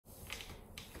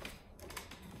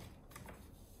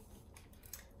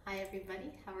Hi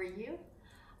everybody, how are you?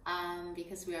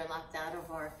 Because we are locked out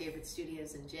of our favorite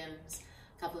studios and gyms,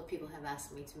 a couple of people have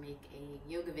asked me to make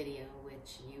a yoga video,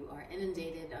 which you are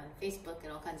inundated on Facebook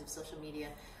and all kinds of social media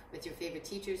with your favorite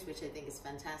teachers, which I think is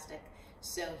fantastic.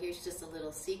 So here's just a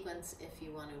little sequence if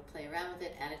you want to play around with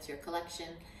it, add it to your collection.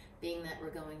 Being that we're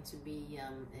going to be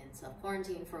in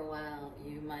self-quarantine for a while,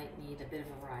 you might need a bit of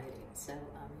a variety. So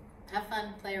have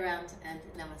fun, play around, and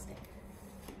namaste.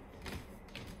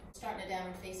 Starting a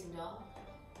downward facing dog.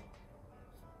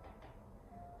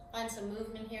 Find some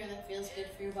movement here that feels good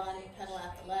for your body. Pedal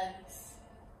out the legs.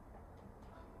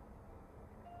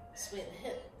 Sway the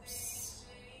hips.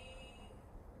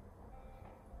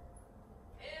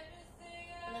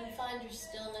 And then find your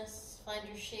stillness, find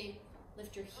your shape.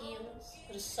 Lift your heels.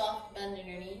 Put a soft bend in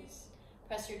your knees.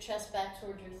 Press your chest back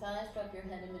toward your thighs. Drop your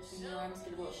head in between your arms.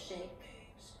 Give a little shake.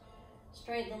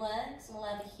 Straighten the legs and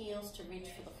allow the heels to reach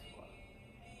for the floor.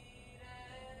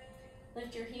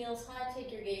 Lift your heels high,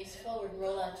 take your gaze forward, and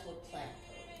roll out to a plank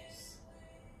pose.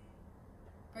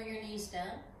 Bring your knees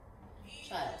down,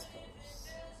 child's pose.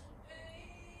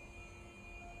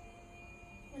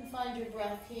 And find your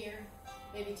breath here.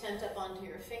 Maybe tent up onto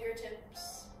your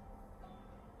fingertips.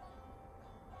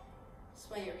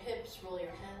 Sway your hips, roll your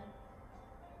head.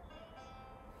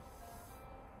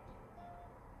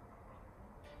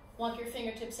 Walk your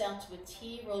fingertips out to a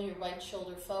T, roll your right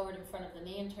shoulder forward in front of the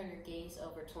knee and turn your gaze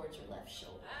over towards your left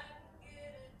shoulder.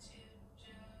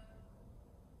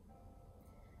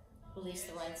 Release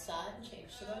the right side and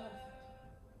change to the left.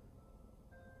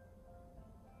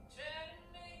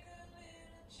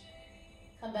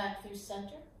 Come back through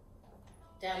center,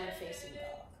 downward facing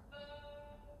dog.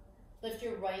 Lift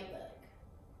your right leg.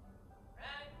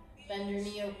 Bend your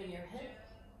knee, open your hip.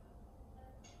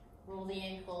 Roll the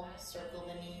ankle, circle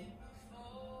the knee.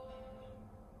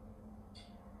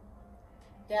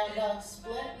 Down dog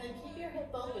split, and then keep your hip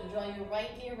open. Draw your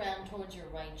right knee around towards your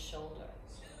right shoulder.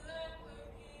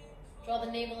 Draw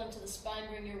the navel into the spine,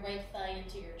 bring your right thigh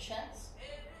into your chest.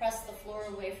 Press the floor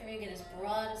away from you, get as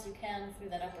broad as you can through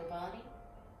that upper body.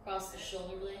 Cross the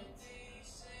shoulder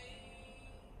blades.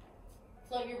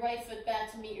 Float your right foot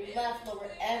back to meet your left, lower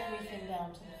everything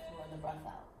down to the floor and the breath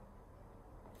out.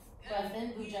 Breath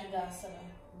in, Bhujangasana,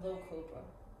 low cobra.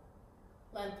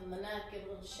 Lengthen the neck, give a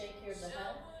little shake here of the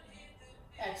head.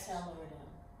 Exhale, lower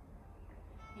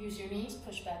down. Use your knees,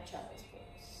 push back child's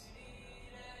pose.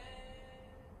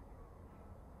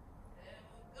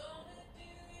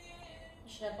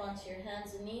 Push up onto your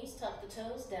hands and knees, tuck the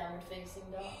toes, downward facing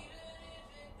dog.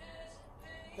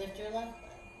 Lift your left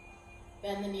leg.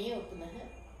 Bend the knee, open the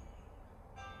hip.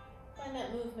 Find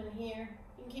that movement here.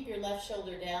 You can keep your left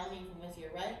shoulder down even with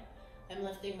your right. I'm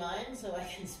lifting mine so I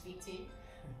can speak to you.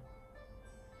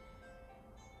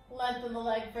 Lengthen the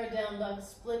leg for a down dog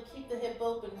split. Keep the hip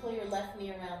open. Pull your left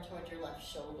knee around toward your left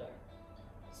shoulder.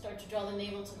 Start to draw the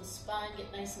navel to the spine. Get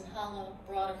nice and hollow,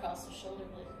 broad across the shoulder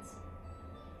blades.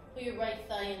 Pull your right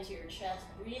thigh into your chest.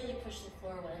 Really push the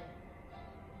floor away.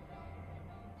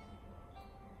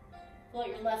 Float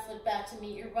your left foot back to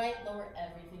meet your right. Lower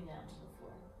everything down to the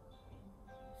floor.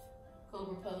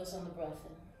 Cobra pose on the breath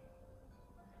in.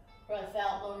 Breath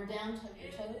out, lower down, tuck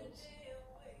your toes.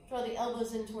 Draw the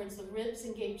elbows in towards the ribs,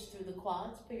 engage through the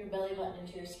quads. Put your belly button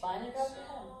into your spine and drop your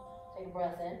head. Take a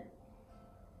breath in.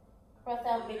 Breath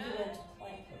out, make your way into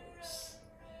plank pose.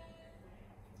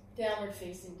 Downward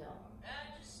facing dog.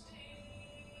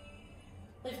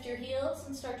 Lift your heels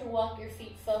and start to walk your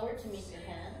feet forward to meet your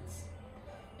hands.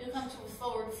 You'll come to a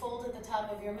forward fold at the top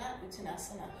of your mat,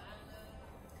 Vinyasa.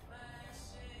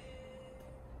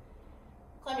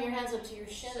 Climb your hands up to your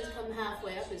shins, come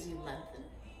halfway up as you lengthen.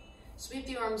 Sweep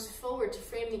the arms forward to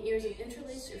frame the ears and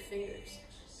interlace your fingers.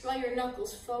 Draw your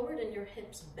knuckles forward and your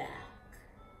hips back.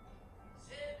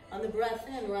 On the breath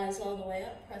in, rise all the way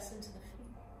up, press into the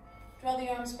feet. Draw the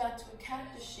arms back to a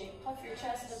cactus shape, puff your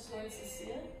chest up towards the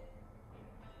ceiling.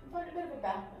 And find a bit of a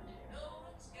back bend here.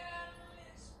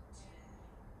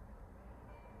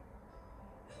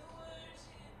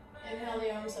 Inhale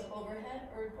the arms up overhead,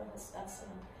 Urdhva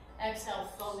Hastasana. Exhale,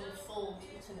 forward fold,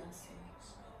 Uttanasana.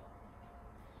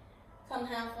 Come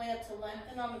halfway up to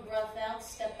lengthen. On the breath out,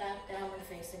 step back, downward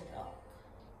facing dog.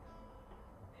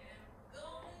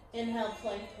 Inhale,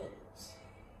 plank pose.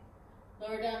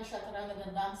 Lower down, Chaturanga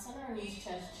Dandasana, or knees,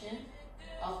 chest, chin.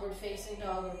 Upward facing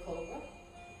dog or cobra.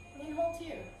 And then hold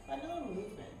here. Find a little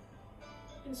movement.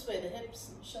 You can sway the hips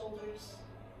and shoulders.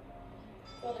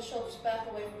 Draw the shoulders back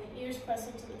away from the ears, press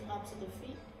into the tops of the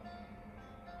feet.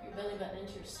 Your belly button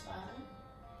into your spine.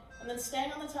 And then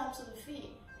staying on the tops of the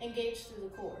feet, engage through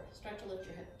the core. Start to lift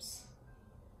your hips.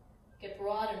 Get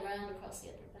broad and round across the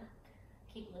upper back.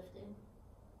 Keep lifting.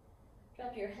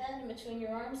 Drop your head in between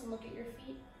your arms and look at your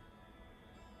feet.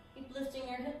 Keep lifting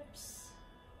your hips.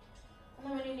 And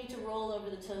then when you need to roll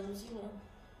over the toes, you will.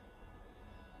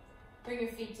 Bring your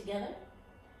feet together.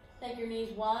 Take your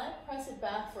knees wide. Press it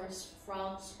back for a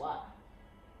frog squat.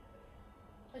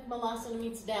 Like Malasana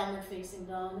meets downward facing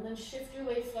dog. And then shift your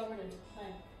weight forward into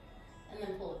plank. And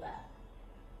then pull it back.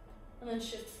 And then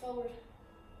shift forward.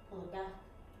 Pull it back.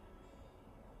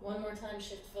 One more time,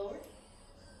 shift forward.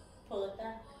 Pull it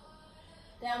back.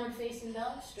 Downward facing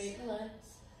dog, straighten your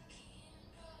legs.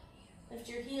 Lift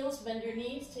your heels, bend your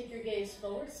knees, take your gaze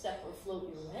forward, step or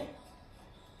float your way.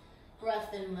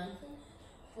 Breath in, lengthen.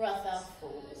 Breath out,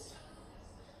 fold it.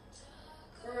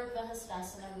 Urdhva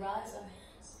Hastasana, rise up.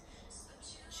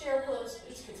 Chair pose,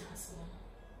 Utkatasana.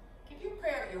 Keep your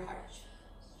prayer at your heart.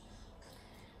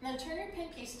 Now turn your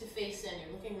pinkies to face in.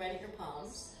 You're looking right at your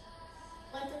palms.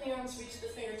 Lengthen the arms, reach the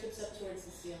fingertips up towards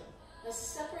the ceiling. Now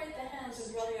separate the hands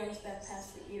and draw the arms back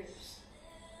past the ears.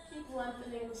 Keep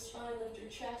lengthening the spine, lift your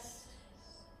chest.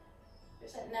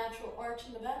 There's that natural arch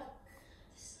in the back.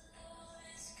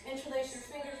 Interlace your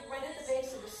fingers right at the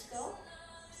base of the skull.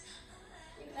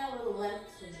 You can add a little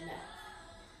length in the neck.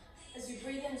 As you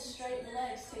breathe in, straighten the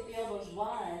legs, take the elbows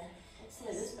wide. Let's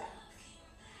lay this back.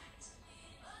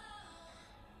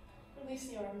 Release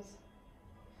the arms.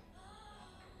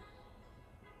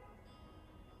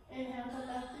 Inhale, come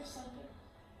back through center.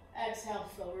 Exhale,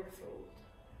 forward fold.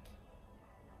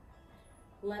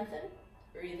 Lengthen,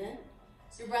 breathe in.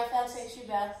 Your breath out takes you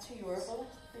back to your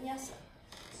Vinyasa.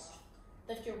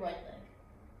 Lift your right leg.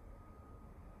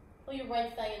 Pull your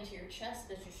right thigh into your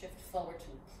chest as you shift forward to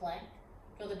plank.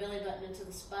 Draw the belly button into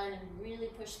the spine and really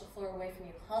push the floor away from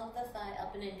you. Hug the thigh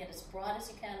up and in. Get as broad as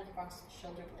you can across the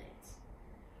shoulder blades.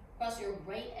 Cross your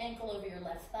right ankle over your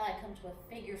left thigh. Come to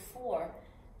a figure 4,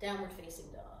 downward facing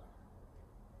dog.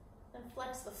 Then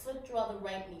flex the foot, draw the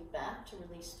right knee back to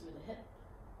release through the hip.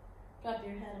 Drop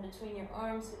your head in between your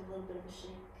arms, give a little bit of a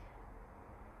shake.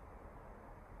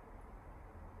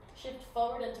 Shift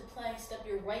forward into plank, step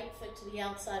your right foot to the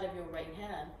outside of your right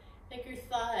hand. Take your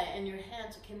thigh and your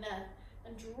hand to connect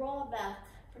and draw back.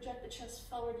 Project the chest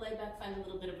forward, lay back, find a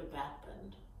little bit of a back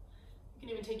bend. You can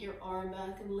even take your arm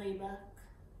back and lay back.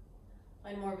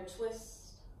 Find more of a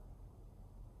twist.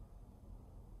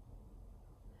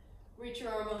 Reach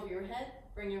your arm over your head,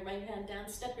 bring your right hand down,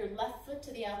 step your left foot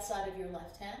to the outside of your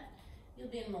left hand. You'll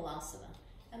be in Malasana.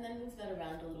 And then move that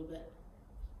around a little bit.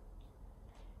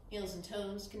 Heels and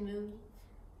toes can move.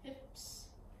 Hips.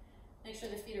 Make sure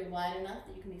the feet are wide enough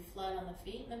that you can be flat on the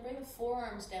feet. And then bring the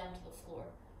forearms down to the floor.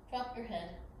 Drop your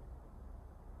head.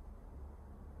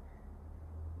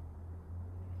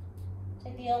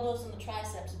 Take the elbows and the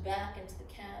triceps back into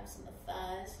the calves and the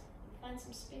thighs. Find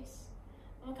some space.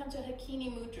 And we'll come to a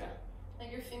Hakini Mudra.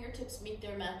 Let your fingertips meet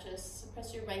their matches.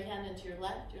 Press your right hand into your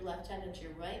left hand into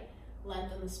your right.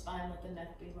 Lengthen the spine, let the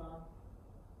neck be long.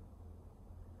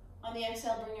 On the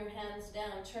exhale, bring your hands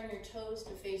down. Turn your toes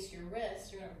to face your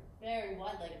wrists. You're in a very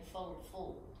wide-legged forward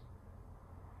fold.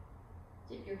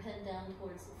 Dip your head down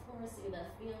towards the floor. See what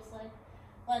that feels like.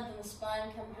 Lengthen the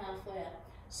spine, come halfway up.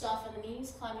 Soften the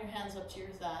knees, climb your hands up to your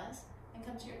thighs, and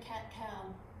come to your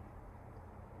cat-cow.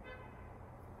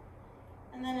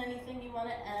 And then anything you want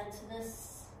to add to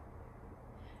this.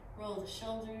 Roll the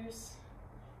shoulders.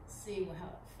 See how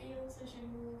it feels as you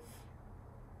move.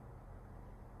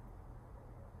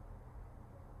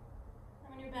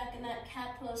 And when you're back in that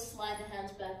cat pose, slide the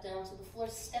hands back down to the floor.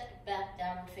 Step back,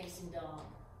 downward facing dog.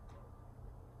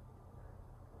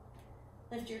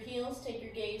 Lift your heels, take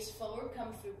your gaze forward,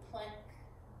 come through plank.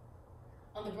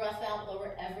 On the breath out,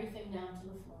 lower everything down to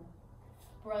the floor.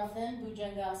 Breath in,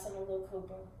 Bhujangasana, low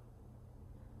cobra.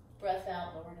 Breath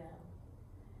out, lower down.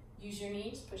 Use your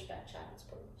knees, push back, child's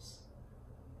pose.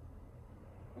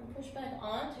 And push back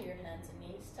onto your hands and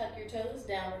knees. Tuck your toes,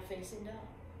 downward facing dog.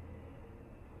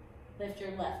 Lift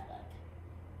your left leg.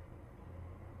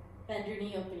 Bend your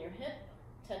knee, open your hip.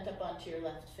 Tent up onto your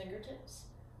left fingertips.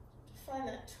 Find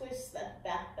that twist, that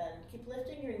back bend. Keep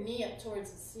lifting your knee up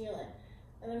towards the ceiling.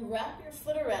 And then wrap your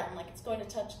foot around like it's going to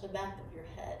touch the back of your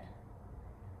head.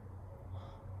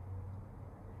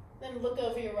 Then look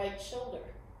over your right shoulder.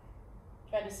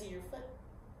 Try to see your foot.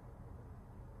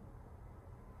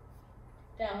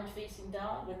 Downward facing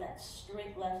dog with that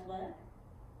straight left leg.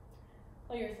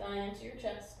 Pull your thigh into your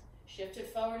chest. Shift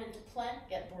it forward into plank.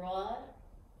 Get broad.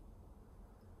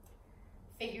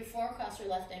 Figure 4, cross your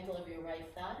left ankle over your right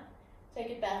thigh.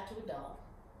 Take it back to a dog.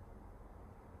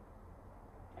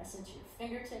 Press into your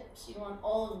fingertips. You want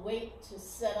all the weight to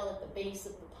settle at the base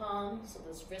of the palm so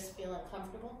those wrists feel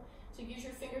uncomfortable. So use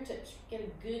your fingertips. Get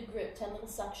a good grip, 10 little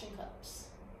suction cups.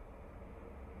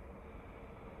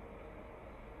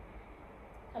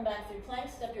 Come back through plank,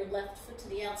 step your left foot to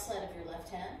the outside of your left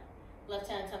hand. Left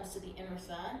hand comes to the inner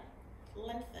thigh.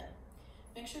 Lengthen.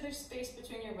 Make sure there's space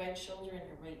between your right shoulder and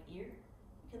your right ear.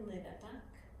 You can lay that back.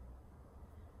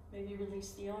 Maybe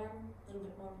release the arm, a little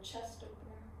bit more of a chest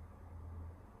opener.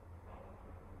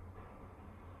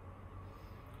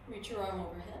 Reach your arm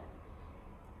overhead.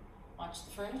 Watch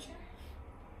the furniture.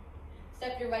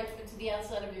 Step your right foot to the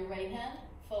outside of your right hand.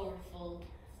 Forward fold.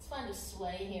 It's fine to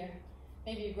sway here.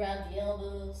 Maybe you grab the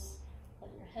elbows, let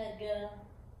your head go.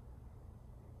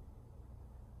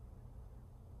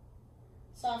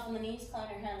 Soften the knees, climb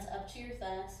your hands up to your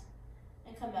thighs,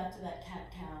 and come back to that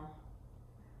cat-cow.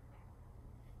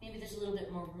 Maybe there's a little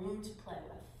bit more room to play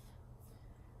with.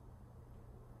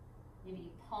 Maybe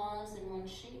you pause in one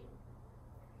shape,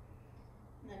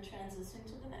 and then transition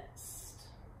to the next.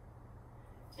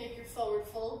 Take your forward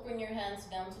fold, bring your hands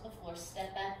down to the floor,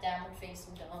 step back, downward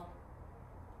facing dog.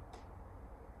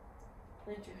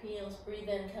 Lift your heels, breathe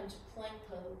in, come to plank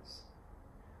pose.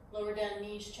 Lower down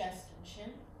knees, chest, and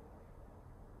chin.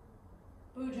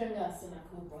 Bhujangasana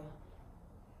Cobra.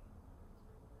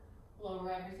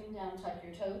 Lower everything down, tuck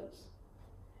your toes.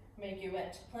 Make your way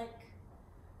to plank,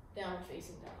 downward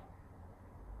facing dog.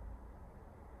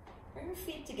 Bring your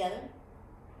feet together.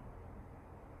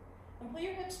 And pull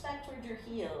your hips back toward your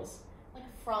heels, like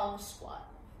a frog squat.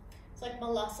 It's like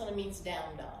Malasana meets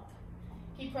down dog.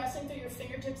 Keep pressing through your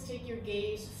fingertips, take your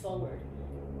gaze forward.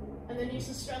 And then use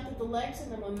the strength of the legs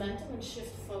and the momentum and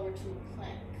shift forward to a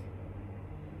plank.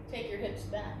 Take your hips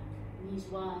back, knees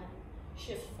wide,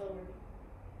 shift forward.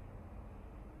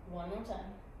 One more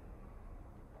time.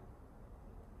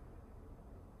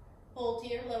 Hold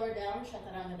here, lower down,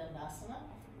 Chaturanga Dandasana,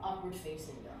 upward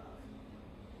facing dog.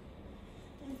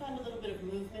 And find a little bit of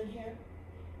movement here.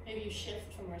 Maybe you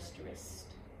shift from wrist to wrist.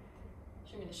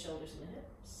 Shimmy the shoulders and the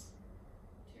hips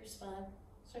to your spine.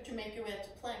 Start to make your way up to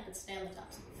plank, but stay on the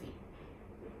tops of the feet.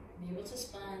 Navel to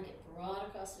spine, get broad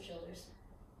across the shoulders.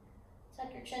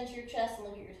 Tuck your chin to your chest and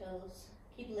look at your toes.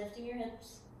 Keep lifting your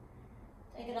hips.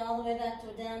 Take it all the way back to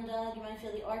a down dog. You might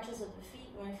feel the arches of the feet,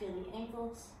 you might feel the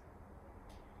ankles.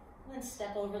 And then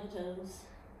step over the toes.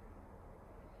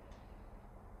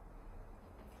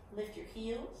 Lift your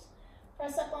heels.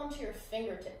 Press up onto your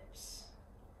fingertips.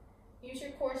 Use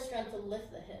your core strength to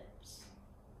lift the hips.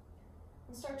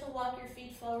 And start to walk your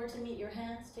feet forward to meet your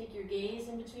hands. Take your gaze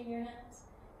in between your hands.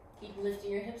 Keep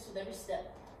lifting your hips with every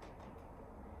step.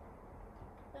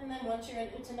 And then once you're in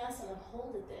Uttanasana,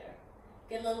 hold it there.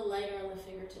 Get a little lighter on the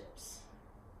fingertips.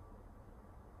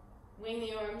 Wing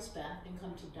the arms back and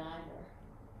come to diver.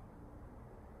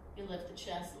 You lift the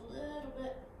chest a little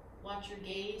bit. Watch your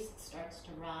gaze, it starts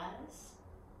to rise.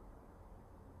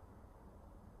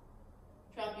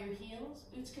 Drop your heels,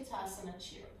 Utkatasana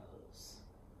Chair Pose.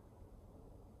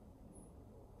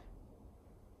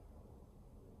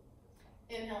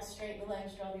 Inhale, straighten the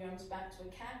legs, draw the arms back to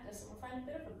a cactus, and we'll find a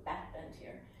bit of a back bend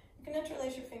here. You can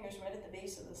interlace your fingers right at the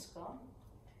base of the skull.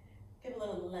 Give a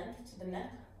little length to the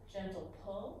neck, gentle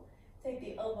pull. Take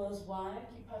the elbows wide,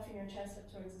 keep puffing your chest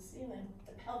up towards the ceiling.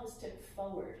 The pelvis tip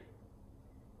forward.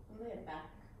 And lay it back.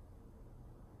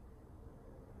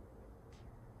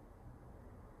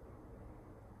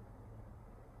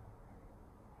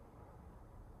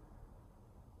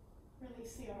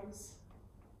 Release the arms.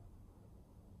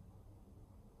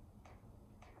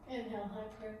 Inhale, high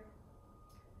prayer.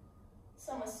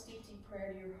 Samastiti,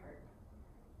 prayer to your heart.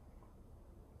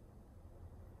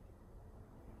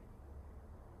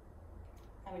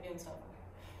 How are we doing so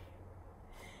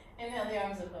far? Inhale the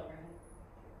arms up overhead.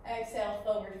 Exhale,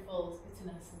 forward fold,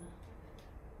 Uttanasana.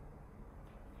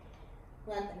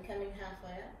 Lengthen, coming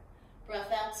halfway up.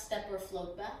 Breath out, step or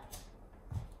float back.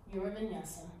 Your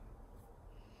Vinyasa.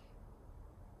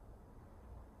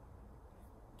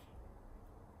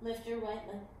 Lift your right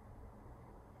leg.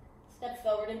 Step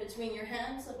forward in between your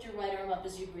hands. Lift your right arm up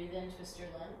as you breathe in, twist your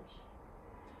lunge.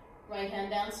 Right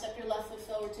hand down, step your left foot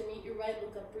forward to meet your right,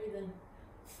 look up, breathe in.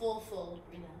 Full fold,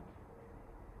 breathe out.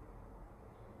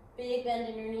 Big bend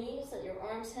in your knees, let your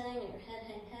arms hang and your head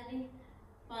hang heavy.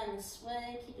 Find the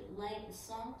sway, keep it light and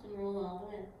soft, and roll all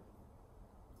the way.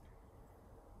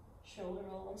 Shoulder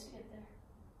roll once you get there.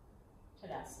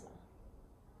 Tadasana.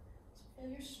 So feel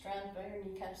your strength, draw your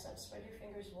kneecaps up, spread your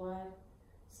fingers wide,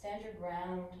 stand your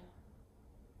ground.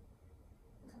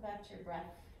 And come back to your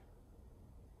breath.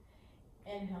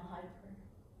 Inhale, high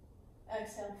prayer.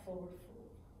 Exhale, forward fold.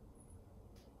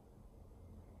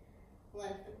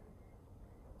 Lengthen.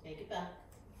 Take it back.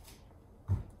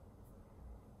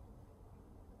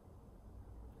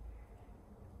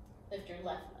 Lift your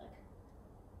left leg.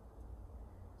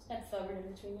 Step forward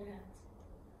in between your hands.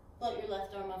 Float your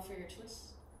left arm up for your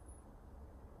twist.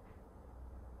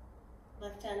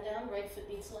 Left hand down, right foot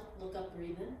meets left. Look up,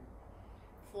 breathe in.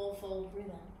 Full fold, breathe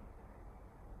in.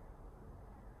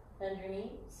 Bend your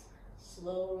knees.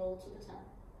 Slow roll to the top.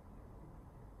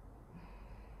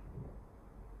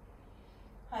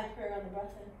 High prayer on the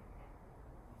breath in.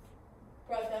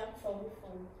 Breath out, forward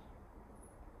fold.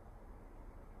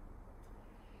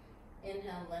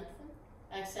 Inhale, lengthen.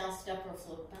 Exhale, step or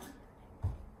float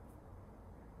back.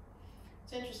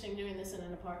 It's interesting doing this in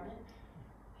an apartment.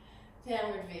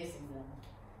 Downward facing dog.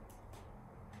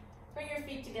 Bring your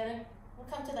feet together. We'll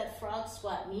come to that frog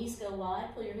squat. Knees go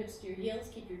wide. Pull your hips to your heels.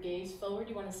 Keep your gaze forward.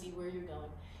 You want to see where you're going.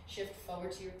 Shift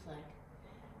forward to your plank.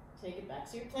 Take it back.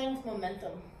 So you're playing with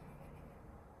momentum.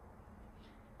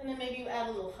 And then maybe you add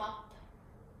a little hop.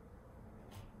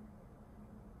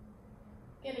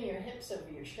 Getting your hips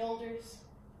over your shoulders.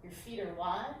 Your feet are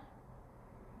wide.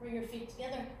 Bring your feet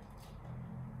together.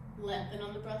 Lengthen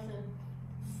on the breath in.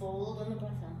 Fold on the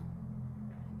breath out.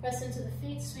 Press into the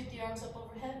feet. Sweep the arms up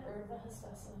overhead. Urdhva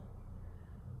Hastasana.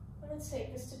 Let's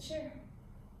take this to chair.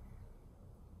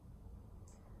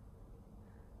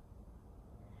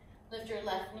 Lift your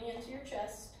left knee into your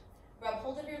chest. Grab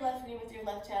hold of your left knee with your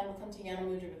left hand. We'll come to Yana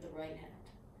Mudra with the right hand.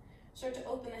 Start to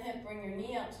open the hip. Bring your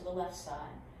knee out to the left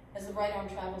side as the right arm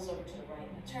travels over to the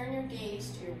right. Now turn your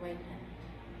gaze to your right hand.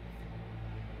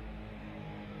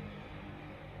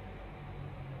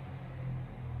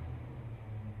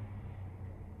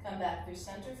 Come back through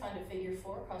center. Find a figure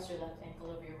four. Cross your left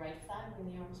ankle over your right thigh.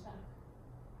 Bring the arms back.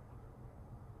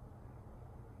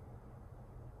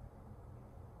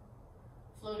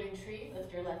 Floating tree,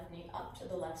 lift your left knee up to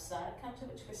the left side. Come to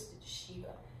a twisted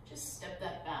Shiva. Just step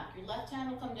that back. Your left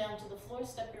hand will come down to the floor.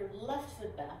 Step your left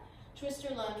foot back. Twist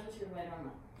or lunge with your right arm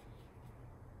up.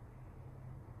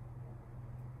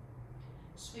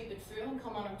 Sweep it through and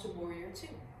come on up to warrior two.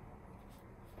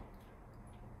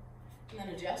 And then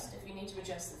adjust. If you need to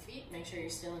adjust the feet, make sure you're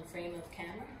still in frame of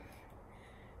camera.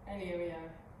 And here we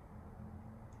are.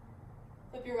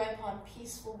 Flip your right palm,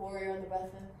 peaceful warrior on the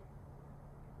breath in.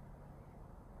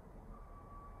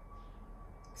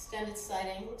 Extended side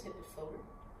angle, tip it forward.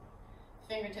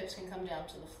 Fingertips can come down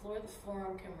to the floor. The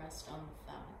forearm can rest on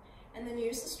the thigh. And then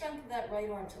use the strength of that right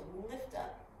arm to lift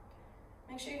up.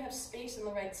 Make sure you have space in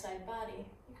the right side body.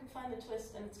 You can find the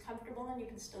twist and it's comfortable and you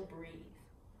can still breathe.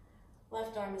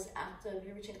 Left arm is active.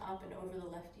 You're reaching up and over the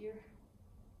left ear.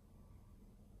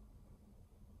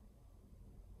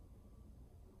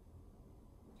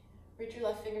 Reach your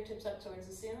left fingertips up towards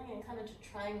the ceiling and come into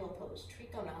triangle pose,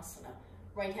 Trikonasana.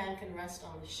 Right hand can rest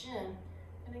on the shin.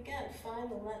 And again, find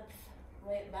the length.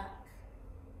 Lay it back.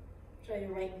 Try your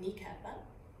right kneecap up.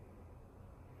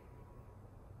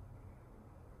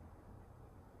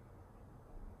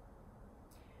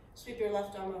 Sweep your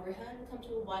left arm overhead and come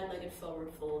to a wide-legged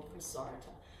forward fold for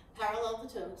Sarita. Parallel the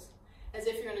toes. As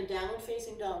if you're in a downward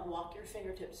facing dog, walk your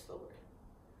fingertips forward.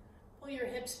 Pull your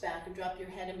hips back and drop your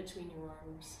head in between your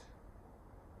arms.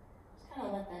 Just kind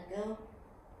of let that go.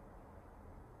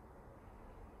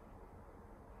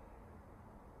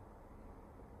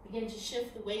 Begin to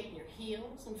shift the weight in your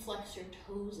heels and flex your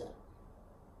toes up.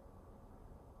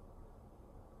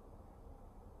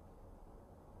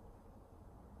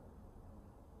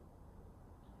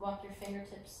 Walk your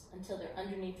fingertips until they're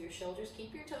underneath your shoulders.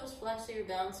 Keep your toes flexed so you're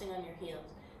balancing on your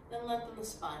heels. Then lengthen the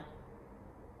spine.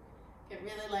 Get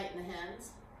really light in the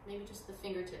hands. Maybe just the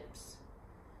fingertips.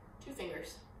 2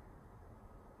 fingers.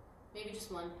 Maybe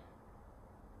just 1.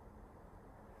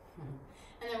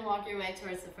 And then walk your way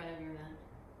towards the front of your mat.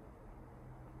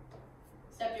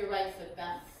 Step your right foot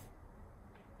back.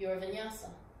 Your Vinyasa.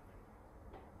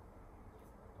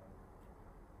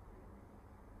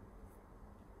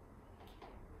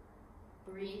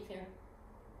 Breathe here.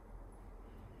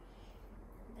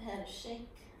 The head shake.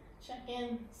 Check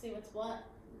in. See what's what.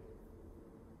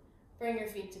 Bring your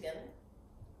feet together.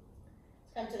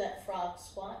 Come to that frog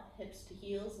squat. Hips to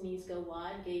heels. Knees go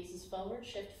wide. Gazes forward.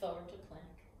 Shift forward to plank.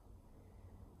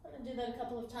 I'm going to do that a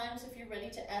couple of times. If you're ready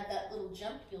to add that little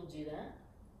jump, you'll do that.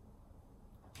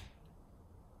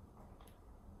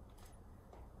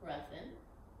 Breath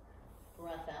in.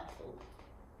 Breath out. Fold.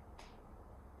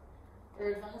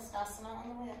 Urdhva Hastasana on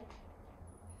the way up.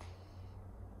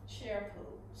 Chair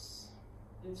pose.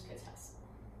 Utkatasana.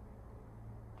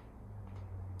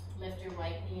 Lift your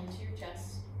right knee into your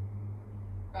chest.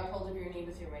 Grab hold of your knee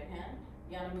with your right hand.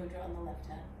 Yana Mudra on the left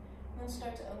hand. And then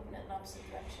start to open it in opposite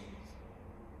directions.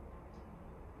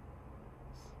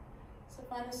 So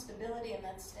find the stability in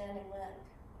that standing leg.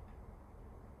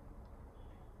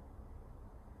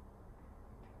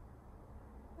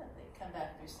 And then come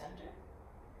back through center.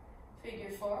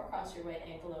 Figure 4, cross your right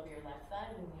ankle over your left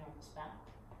thigh, bring the arms back.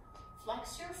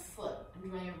 Flex your foot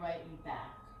and draw your right knee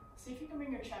back. See if you can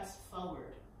bring your chest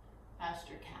forward past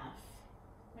your calf.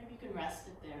 Maybe you can rest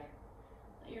it there.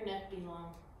 Let your neck be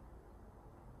long.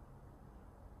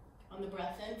 On the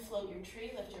breath in, float your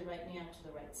tree, lift your right knee out to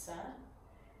the right side,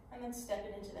 and then step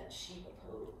it into that Shiva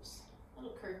pose.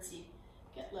 Little curtsy,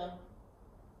 get low.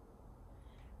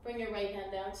 Bring your right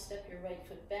hand down, step your right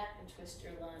foot back, and twist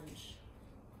your lunge.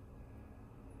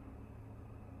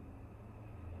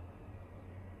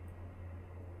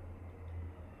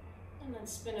 And then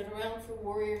spin it around for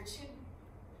warrior two.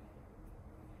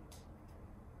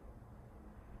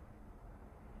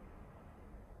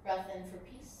 Breath in for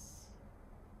peace.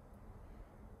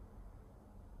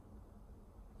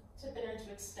 Tip it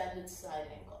into extended side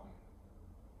angle.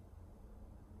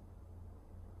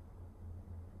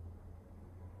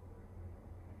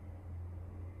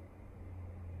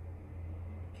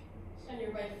 Send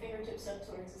your right fingertips up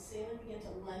towards the ceiling. Begin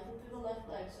to lengthen through the left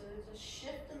leg. So there's a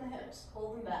shift in the hips.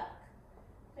 Pull them back.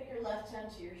 Take your left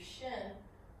hand to your shin.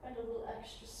 Find a little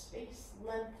extra space,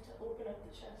 length to open up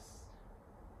the chest.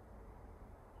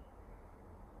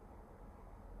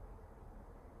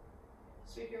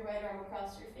 Sweep your right arm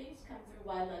across your face. Come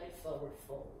through wide-legged forward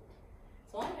fold.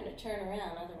 So I'm going to turn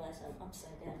around, otherwise I'm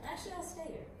upside down. Actually, I'll stay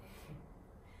here.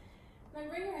 Then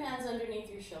bring your hands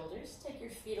underneath your shoulders. Take your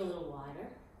feet a little wider.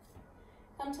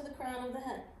 Come to the crown of the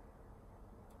head.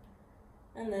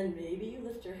 And then maybe you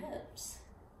lift your hips.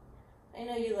 I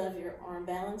know you love your arm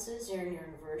balances, you're in your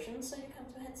inversion, so you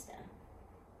come to a headstand.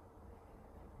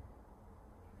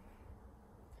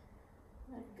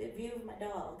 I have a good view of my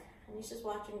dog, and he's just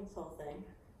watching this whole thing.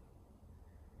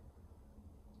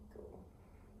 Cool.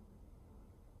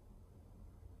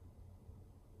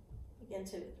 Begin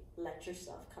to let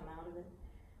yourself come out of it.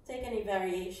 Take any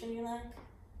variation you like.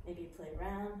 Maybe you play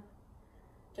around.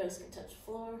 Toes can touch the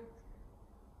floor.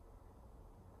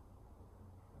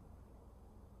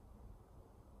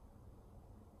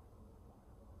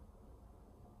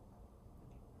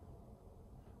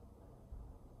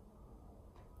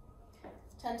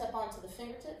 Tent up onto the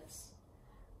fingertips.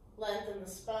 Lengthen the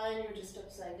spine, you're just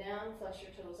upside down. Flex your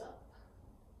toes up.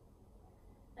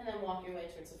 And then walk your way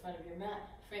towards the front of your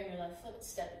mat. Frame your left foot,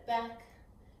 step it back.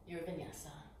 Your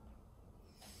Vinyasa.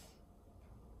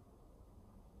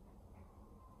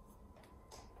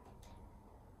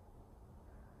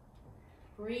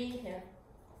 Breathe here.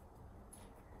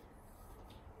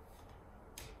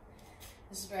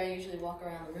 This is where I usually walk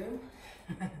around the room.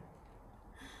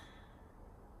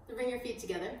 Bring your feet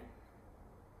together.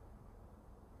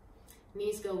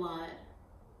 Knees go wide.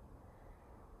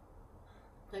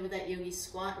 Play with that yogi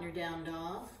squat in your down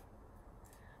dog.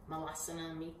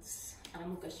 Malasana meets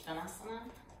Adho Mukha Svanasana.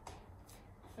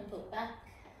 And pull it back,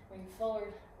 bring it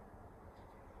forward.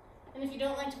 And if you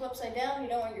don't like to go upside down, you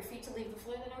don't want your feet to leave the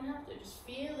floor, they don't have to. Just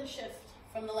feel the shift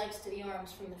from the legs to the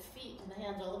arms, from the feet to the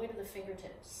hands, all the way to the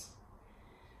fingertips.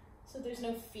 So there's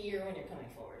no fear when you're coming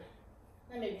forward.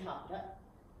 Then maybe hop it up.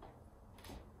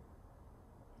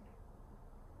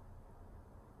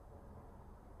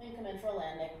 And come in for a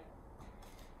landing.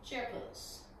 Chair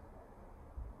pose.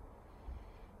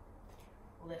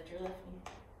 Lift your left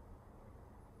knee.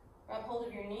 Grab hold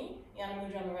of your knee. Yana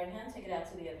Mudra on the right hand. Take it out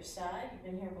to the other side. You've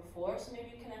been here before, so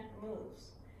maybe you connect the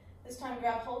moves. This time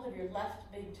grab hold of your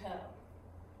left big toe.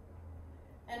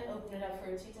 And open it up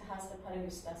for a Utthita Hasta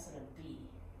Padangusthasana B.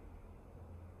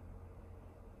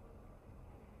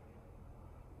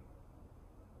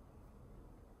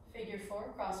 Figure four,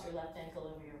 cross your left ankle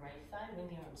over your right thigh, bring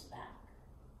the arms back.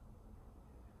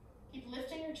 Keep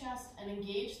lifting your chest and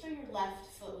engage through your left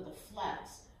foot with a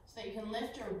flex so that you can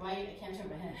lift your right, I can't turn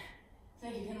my head, so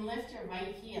that you can lift your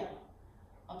right heel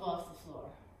above the floor.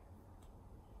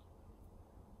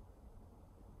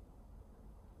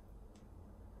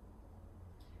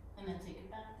 And then take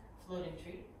it back, floating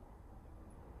tree.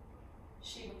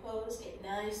 Shiva pose, get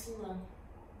nice and low.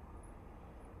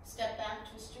 Step back,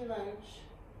 twist your lunge.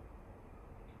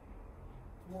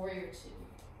 Warrior two.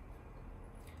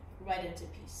 Right into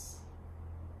peace.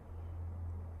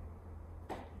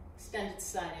 Extended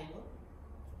side angle.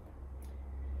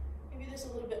 Maybe there's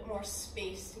a little bit more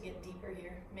space to get deeper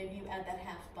here. Maybe you add that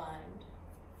half bind.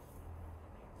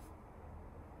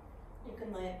 You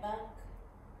can lay it back.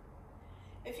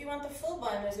 If you want the full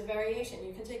bind, there's a variation.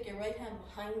 You can take your right hand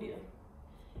behind you,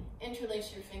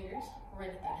 interlace your fingers right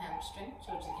at that hamstring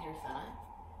towards the inner thigh,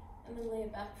 and then lay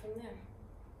it back from there.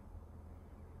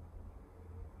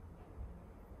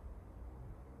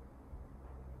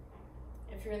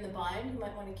 If you're in the bind, you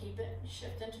might want to keep it,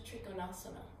 shift into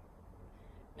Trikonasana.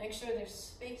 Make sure there's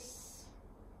space.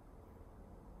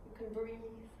 You can breathe.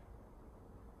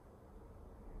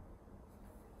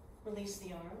 Release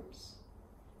the arms.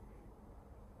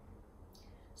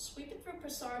 Sweep it through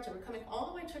Prasarita. We're coming all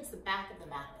the way towards the back of the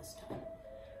mat this time.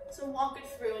 So walk it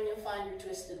through and you'll find your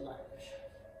twisted lunge.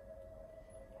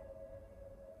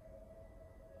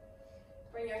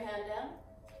 Bring your hand down.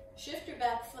 Shift your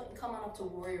back foot and come on up to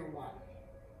warrior one.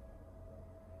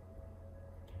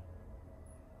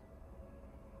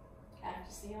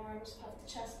 Cactus the arms, puff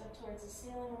the chest up towards the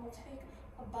ceiling, and we'll take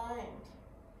a bind.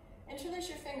 Interlace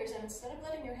your fingers, and instead of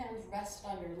letting your hands rest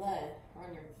on your leg or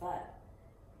on your butt,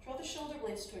 draw the shoulder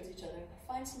blades towards each other.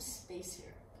 Find some space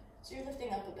here. So you're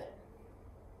lifting up a bit.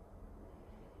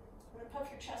 And then puff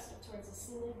your chest up towards the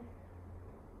ceiling.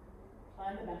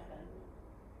 Find the back bend.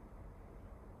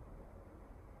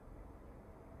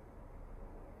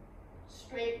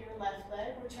 Straighten your left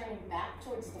leg, returning back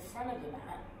towards the front of the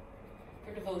mat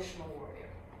for devotional warrior.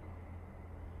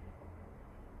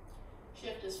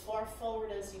 Shift as far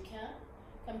forward as you can.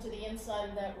 Come to the inside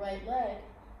of that right leg,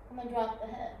 and then drop the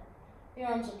head. The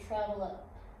arms will travel up,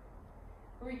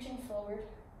 reaching forward.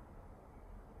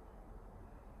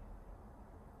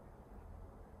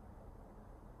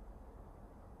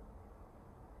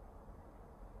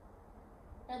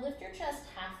 Now lift your chest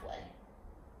halfway.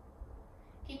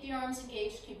 Keep the arms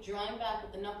engaged, keep drawing back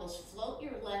with the knuckles. Float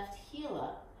your left heel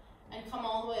up and come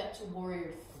all the way up to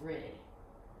warrior three.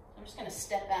 I'm just going to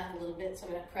step back a little bit so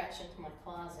I don't crash into my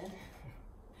closet.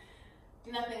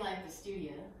 Nothing like the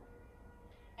studio.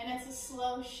 And it's a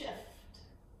slow shift.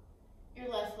 Your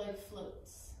left leg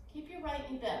floats. Keep your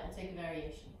right knee bent. We'll take a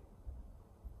variation.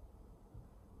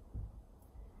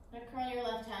 Now curl your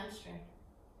left hamstring.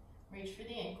 Reach for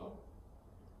the ankle.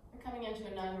 We're coming into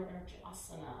another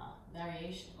asana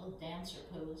variation, a little dancer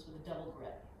pose with a double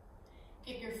grip.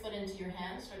 Kick your foot into your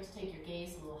hand, start to take your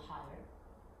gaze a little higher.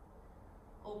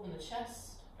 Open the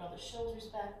chest, draw the shoulders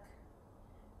back,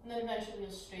 and then eventually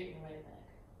you'll straighten your right leg.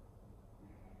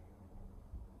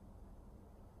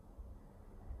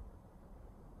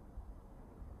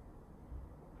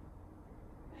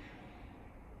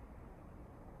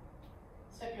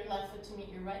 Step your left foot to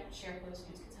meet your right, chair pose,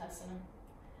 Utkatasana.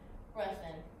 Breath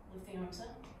in, lift the arms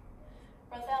up.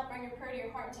 Breath out, bring your prayer to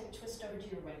your heart and take a twist over to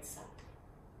your right side.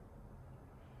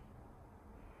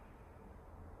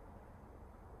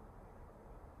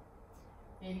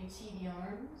 Maybe tee the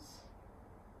arms.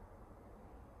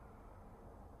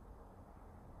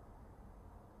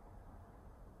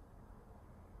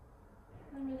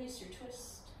 And then release your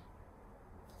twist.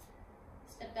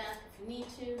 Step back if you need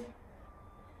to.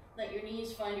 Let your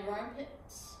knees find your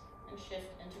armpits and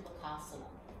shift into Bakasana,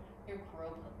 your crow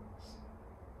pose.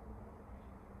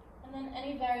 And then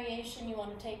any variation you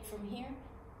want to take from here.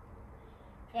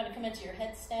 If you want to come into your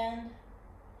headstand,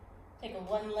 take a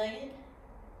one-legged,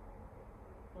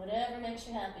 whatever makes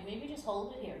you happy. Maybe just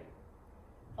hold it here.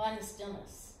 Find the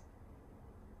stillness.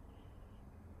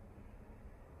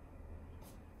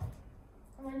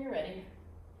 And when you're ready,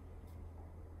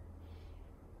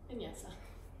 Vinyasa.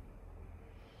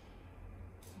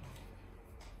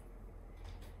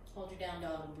 Hold your down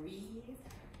dog and breathe.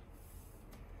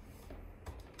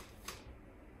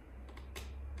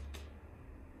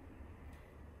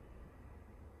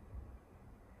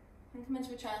 And come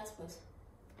into a child's pose.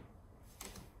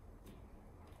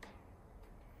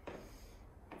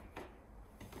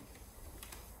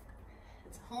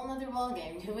 It's a whole nother ball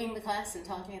game, doing the class and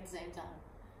talking at the same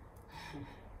time.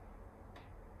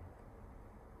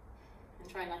 And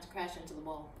try not to crash into the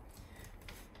wall.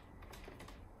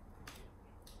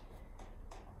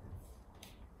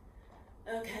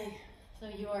 Okay, so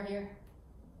you are here.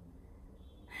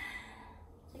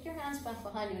 Take your hands back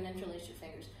behind you and interlace your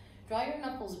fingers. Draw your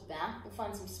knuckles back. You'll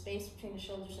find some space between the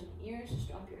shoulders and the ears. Just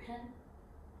drop your head.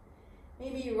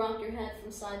 Maybe you rock your head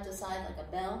from side to side like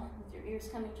a bell with your ears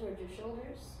coming towards your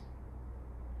shoulders.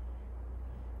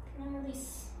 And then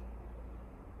release.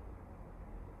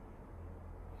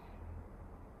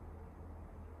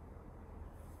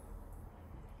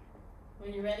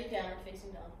 When you're ready, downward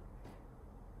facing dog.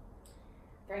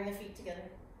 Bring the feet together.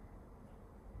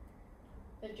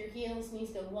 Lift your heels,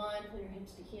 knees go wide, pull your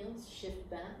hips to heels, shift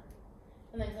back,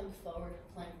 and then come forward,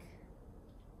 plank.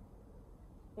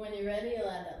 When you're ready, you'll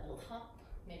add that little hop.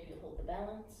 Maybe you'll hold the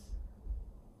balance.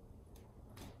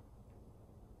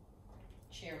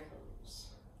 Chair pose.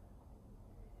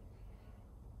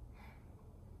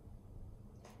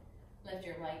 Lift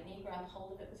your right knee, grab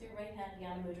hold of it with your right hand,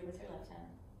 Jnana Mudra with your left hand.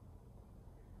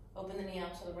 Open the knee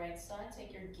out to the right side.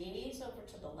 Take your gaze over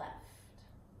to the left.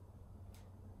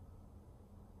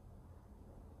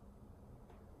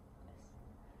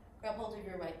 Grab hold of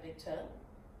your right big toe.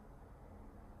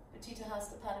 Utthita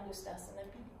Hasta Padangustasana.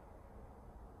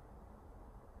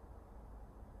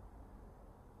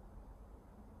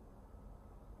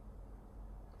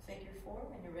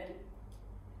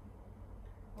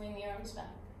 arms back.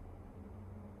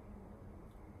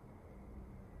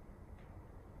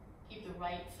 Keep the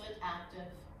right foot active.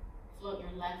 Float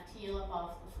your left heel up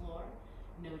off the floor.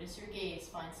 Notice your gaze.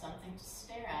 Find something to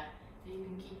stare at so you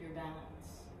can keep your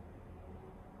balance.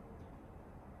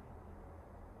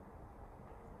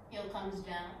 Heel comes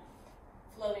down.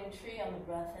 Floating tree on the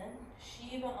breath in.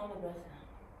 Shiva on the breath out.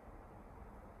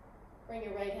 Bring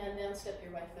your right hand down. Step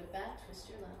your right foot back. Twist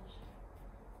your left.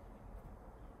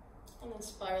 And then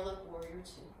spiral up, warrior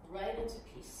two. Right into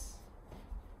peace.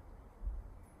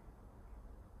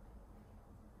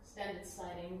 Extended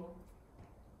side angle.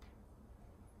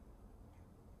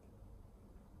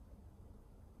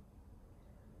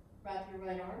 Wrap your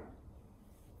right arm.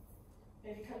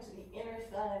 Maybe come to the inner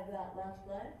thigh of that left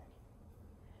leg.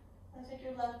 And take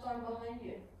your left arm behind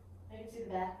you. I can see the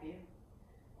back view.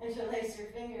 Interlace your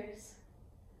fingers.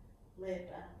 Lay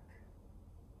it back.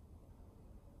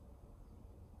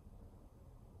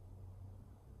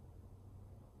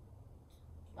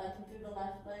 Lengthen through the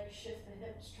left leg, shift the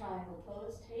hips, triangle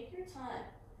pose. Take your time.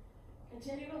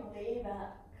 Continue to lay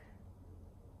back.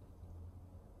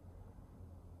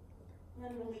 And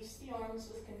then release the arms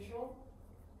with control.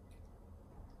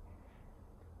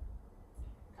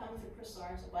 Come through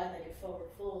prasarsa, wide-legged forward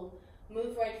fold.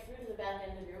 Move right through to the back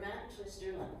end of your mat and twist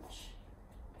your lunge.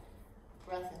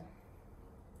 Breath in.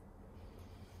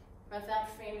 Breath out,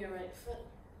 frame your right foot.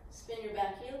 Spin your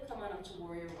back heel, come on up to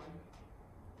warrior one.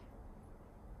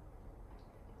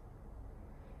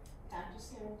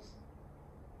 Cactus heels.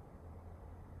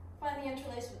 Find the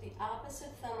interlace with the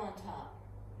opposite thumb on top.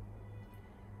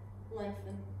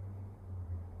 Lengthen.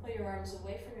 Pull your arms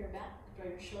away from your back. Draw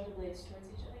your shoulder blades towards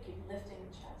each other. Keep lifting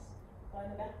the chest.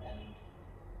 Find the back bend.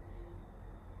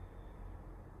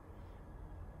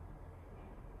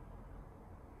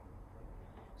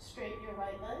 Straighten your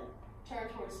right leg. Turn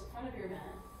towards the front of your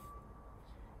mat.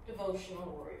 Devotional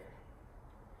warrior.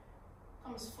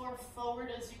 Come as far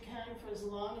forward as you can for as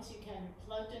long as you can.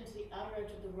 Plugged into the outer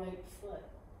edge of the right foot.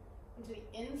 Into the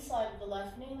inside of the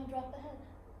left knee and then drop the head.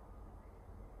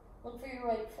 Look for your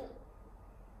right foot.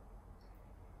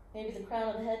 Maybe the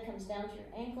crown of the head comes down to your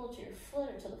ankle, to your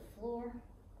foot, or to the floor.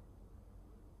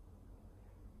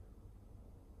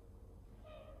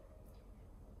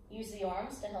 Use the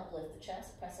arms to help lift the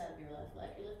chest. Press out of your left leg.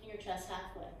 You're lifting your chest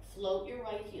halfway. Float your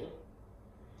right heel.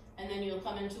 And then you'll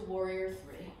come into warrior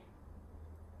three.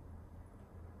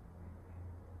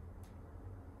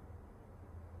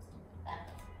 Back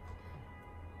up.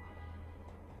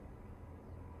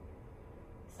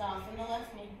 Soften the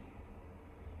left knee.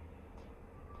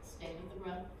 Stay with the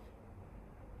breath.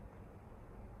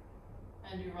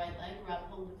 And your right leg, grab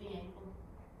hold of the ankle.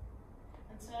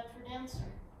 And set up for dancer.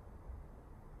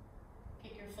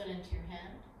 Kick your foot into your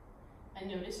hand. And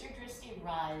notice your drishti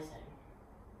rising.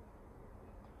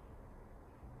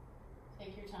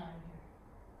 Take your time here.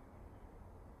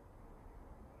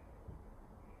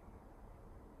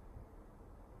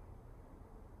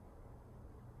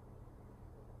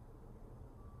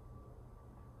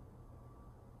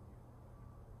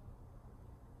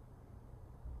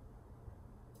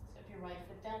 Step your right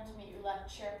foot down to meet your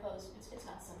left chair pose,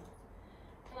 Utkatasana.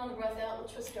 And on the breath out, we'll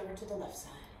twist over to the left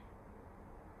side.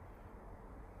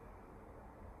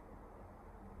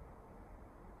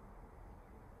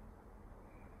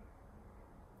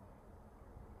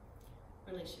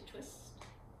 Release your twist.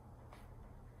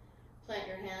 Plant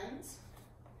your hands.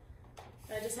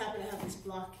 I just happen to have this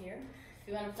block here. If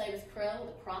you want to play with crow,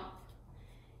 the prop.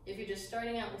 If you're just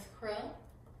starting out with crow,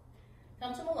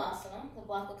 come to Malasana. The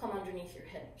block will come underneath your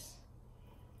hips.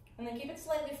 And then keep it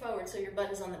slightly forward so your butt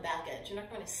is on the back edge. You're not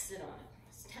going to sit on it.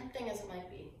 As tempting as it might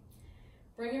be.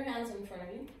 Bring your hands in front of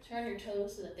you. Turn your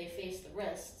toes so that they face the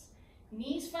wrists.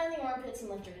 Knees find the armpits and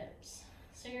lift your hips.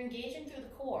 So you're engaging through the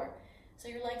core. So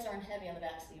your legs aren't heavy on the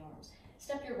backs of the arms.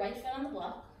 Step your right foot on the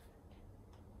block.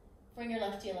 Bring your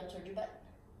left heel up toward your butt.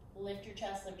 Lift your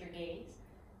chest, lift your gaze.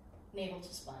 Navel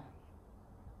to spine.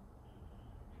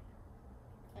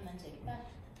 And then take it back.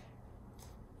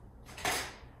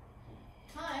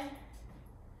 Hi.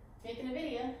 Making a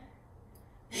video.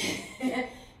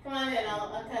 Come on in,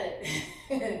 I'll cut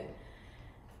it.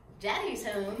 Daddy's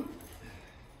home.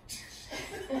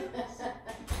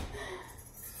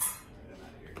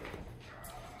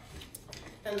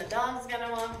 Then the dog's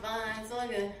gonna walk by. It's all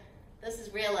good. This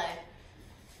is real life.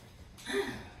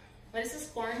 What is this,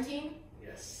 quarantine?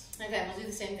 Yes. Okay, we'll do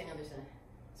the same thing other side.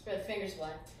 Spread the fingers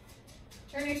wide.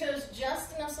 Turn your toes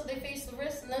just enough so they face the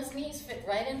wrists, and those knees fit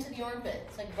right into the armpit.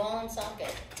 It's like ball and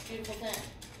socket. Beautiful thing.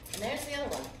 And there's the other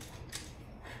one.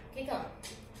 Keep going.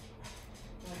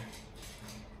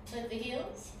 Lift the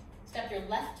heels. Step your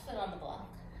left foot on the block.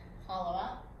 Hollow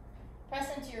out.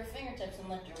 Press into your fingertips and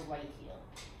lift your right heel.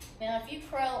 Now, if you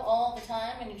curl all the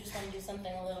time and you just want to do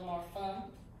something a little more fun,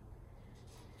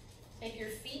 take your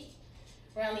feet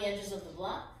around the edges of the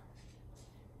block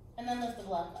and then lift the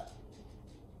block up.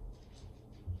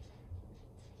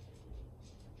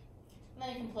 And then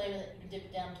you can play with it. You can dip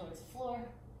it down towards the floor,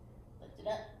 lift it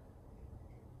up,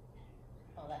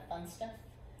 all that fun stuff.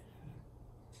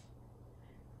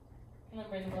 And then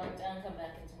bring the block down, come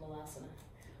back into Malasana.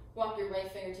 Walk your right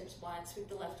fingertips wide, sweep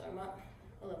the left arm up,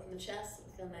 pull up in the chest,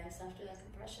 feel nice after that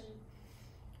compression.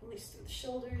 Release through the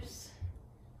shoulders.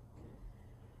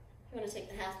 You want to take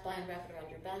the half bind, wrap it around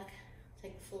your back.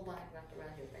 Take the full bind, wrap it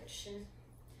around your right shin. And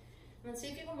then see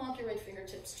if you can walk your right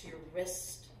fingertips to your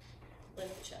wrist,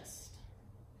 lift the chest.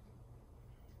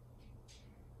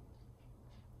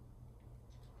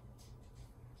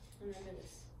 And remember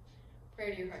this,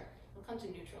 prayer to your heart. We'll come to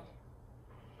neutral.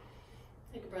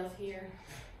 Take a breath here.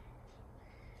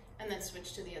 And then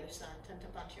switch to the other side. Tent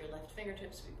up onto your left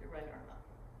fingertips, sweep your right arm up.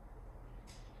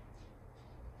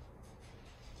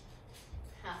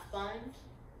 Half bind,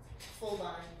 full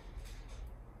bind.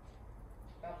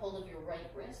 Grab hold of your right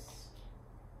wrist.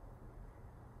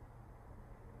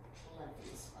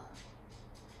 Lengthen the spine.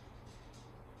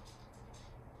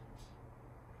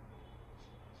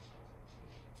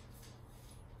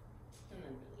 And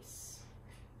then release.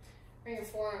 Bring your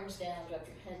forearms down, drop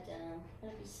your head down.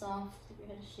 Let it be soft, keep your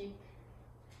head shake.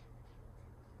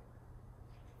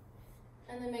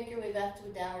 And then make your way back to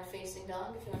a downward facing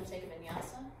dog if you want to take a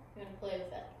vinyasa. You're going to play with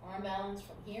that arm balance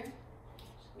from here.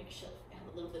 Just make sure you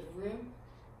have a little bit of room,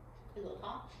 a little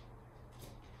hop.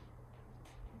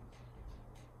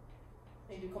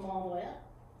 Maybe come all the way up.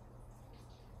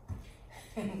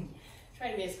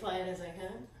 Try to be as quiet as I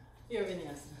can. Your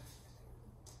vinyasa.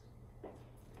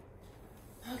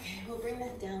 Okay, we'll bring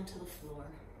that down to the floor.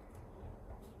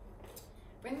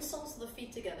 Bring the soles of the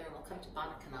feet together and we'll come to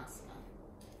Baddha Konasana.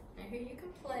 Now here you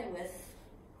can play with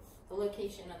the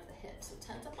location of the hips. So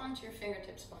tent up onto your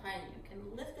fingertips behind you. You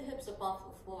can lift the hips up off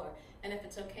the floor. And if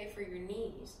it's okay for your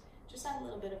knees, just add a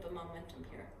little bit of a momentum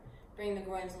here. Bring the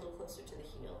groins a little closer to the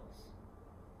heels.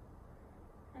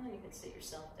 And then you can sit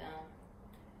yourself down.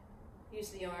 Use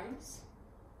the arms.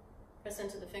 Press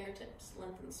into the fingertips,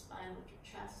 lengthen the spine with your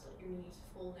chest, let your knees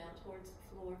fold down towards the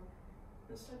floor.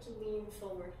 And start to lean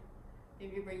forward.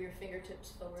 Maybe you bring your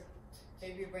fingertips forward.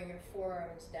 Maybe you bring your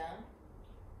forearms down.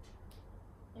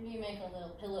 Maybe you make a little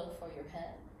pillow for your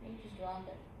head. Maybe just drop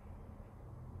it.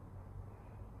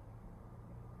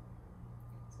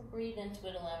 So breathe into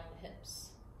it, allowing the hips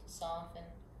to soften.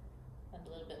 Have a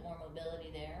little bit more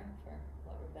mobility there for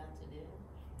what we're about to do.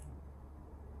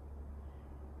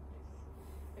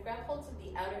 Grab holds of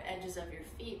the outer edges of your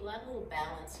feet. We'll add a little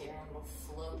balance here and we'll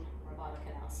float Baddha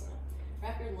Konasana.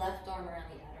 Wrap your left arm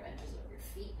around the outer edges of your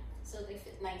feet so they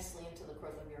fit nicely into the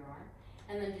crook of your arm.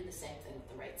 And then do the same thing with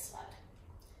the right side.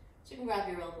 So you can grab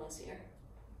your elbows here.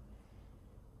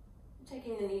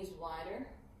 Taking the knees wider,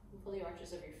 and pull the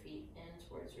arches of your feet in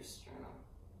towards your sternum.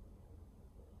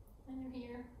 And you're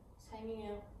here, just hanging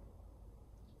out,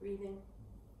 breathing.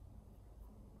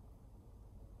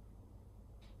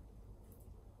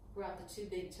 Grab the two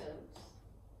big toes.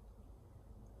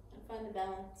 And find the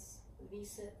balance, the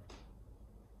V-sit.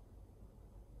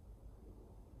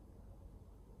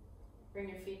 Bring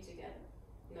your feet together.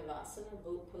 Navasana,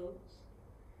 boat pose.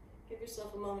 Give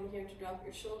yourself a moment here to drop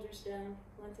your shoulders down,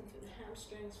 lengthen through the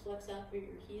hamstrings, flex out through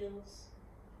your heels.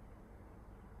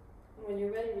 And when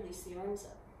you're ready, release the arms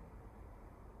up.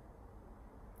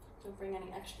 Don't bring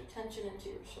any extra tension into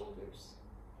your shoulders.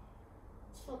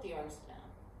 Just float the arms down.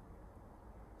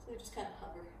 So they just kind of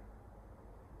hover.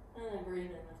 And then breathe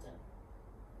in, lift up.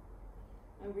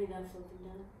 And breathe out, float them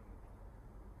down.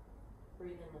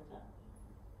 Breathe in, lift up.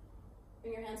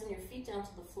 Bring your hands and your feet down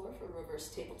to the floor for a reverse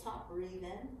tabletop. Breathe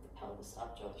in, the pelvis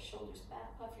up, draw the shoulders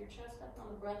back, puff your chest up. On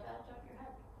the breath out, drop your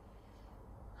head.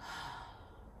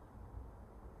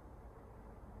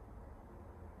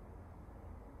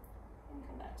 And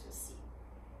come back to a seat.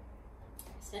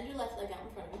 Extend your left leg out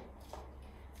in front of you.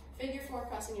 Figure four,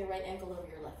 crossing your right ankle over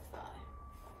your left thigh.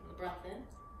 On the breath in,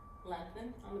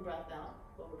 lengthen. On the breath out,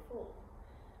 forward fold.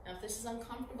 Now if this is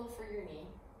uncomfortable for your knee,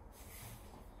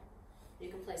 you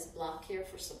can place a block here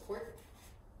for support,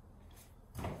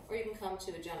 or you can come to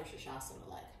a Janu Shirshasana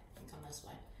leg. You can come this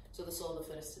way. So the sole of the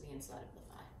foot is to the inside of the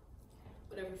thigh.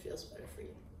 Whatever feels better for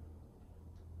you.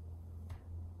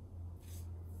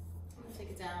 I'm going to take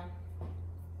it down.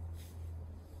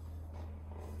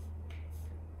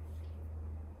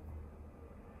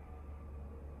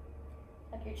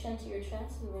 Tuck your chin to your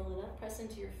chest and roll it up. Press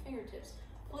into your fingertips.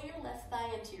 Pull your left thigh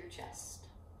into your chest.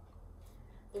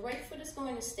 The right foot is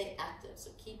going to stay active,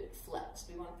 so keep it flexed.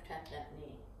 We want to protect that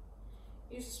knee.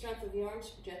 Use the strength of the arms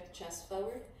to project the chest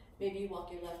forward. Maybe you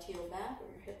walk your left heel back or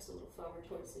your hips a little forward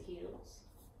towards the heels.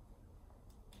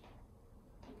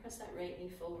 And press that right knee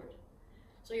forward.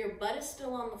 So your butt is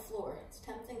still on the floor. It's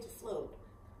tempting to float,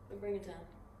 but bring it down.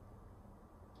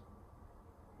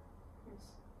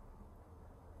 Yes.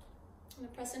 And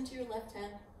then press into your left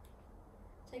hand.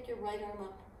 Take your right arm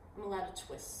up. I'm allowed to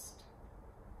twist.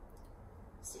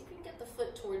 See if you can get the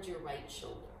foot towards your right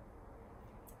shoulder.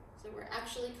 So we're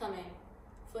actually coming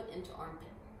foot into armpit.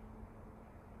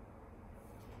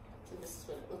 So this is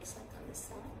what it looks like on this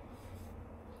side.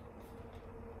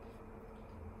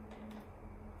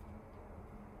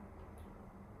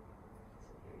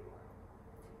 So here you are.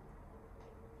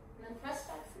 And then press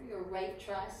back through your right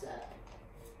tricep.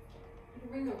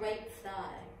 And bring the right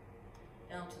thigh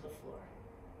down to the floor.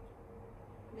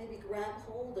 Maybe grab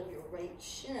hold of your right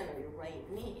shin or your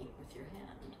right knee with your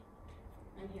hand.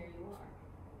 And here you are.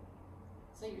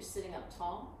 So you're sitting up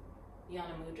tall,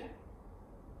 Yana Mudra.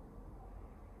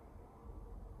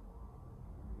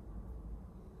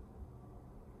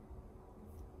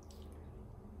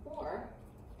 Or,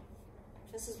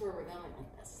 this is where we're going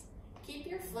with this. Keep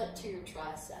your foot to your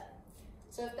tricep.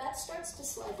 So if that starts to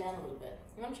slide down a little bit,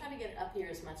 you want to try to get it up here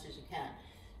as much as you can.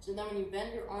 So then when you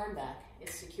bend your arm back,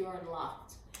 it's secure and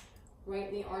locked. Right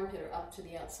in the armpit or up to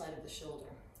the outside of the shoulder.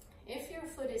 If your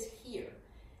foot is here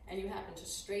and you happen to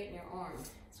straighten your arm,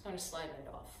 it's going to slide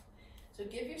right off. So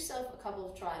give yourself a couple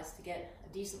of tries to get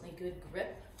a decently good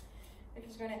grip, which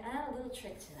is going to add a little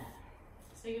trick to that.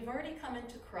 So you've already come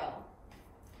into crow.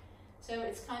 So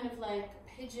it's kind of like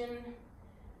pigeon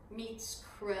meets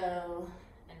crow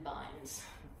and binds.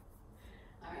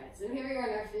 All right, so here we are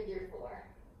in our figure 4.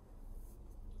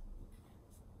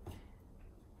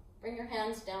 Bring your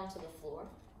hands down to the floor.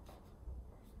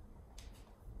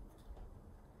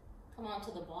 Come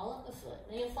onto the ball of the foot.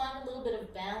 Now you'll find a little bit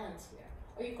of balance here.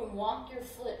 Or you can walk your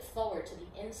foot forward to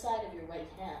the inside of your right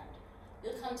hand.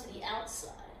 You'll come to the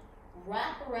outside,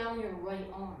 wrap around your right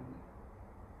arm,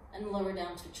 and lower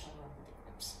down to chaturanga with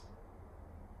the arms.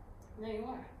 And there you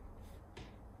are.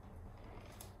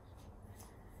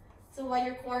 So while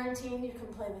you're quarantined, you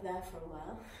can play with that for a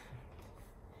while.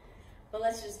 But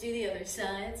let's just do the other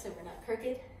side so we're not crooked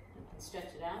and can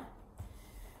stretch it out.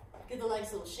 Give the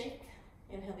legs a little shake.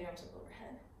 Inhale the arms up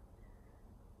overhead.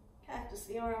 Cactus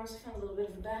the arms, find a little bit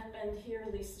of a back bend here.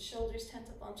 Release the shoulders, tent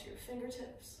up onto your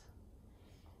fingertips.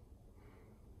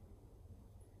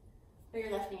 Put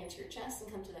your left knee into your chest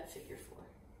and come to that figure 4.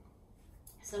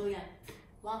 So again,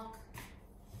 lock,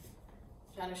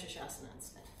 Janu Shirshasana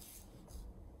instead.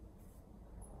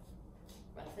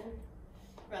 Breath in,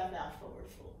 breath out, forward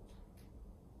fold.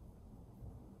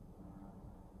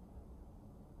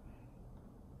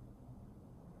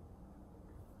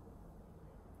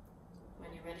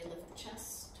 When you're ready, lift the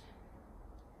chest.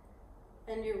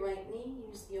 Bend your right knee,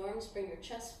 use the arms, bring your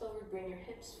chest forward, bring your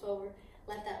hips forward.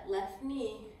 Let that left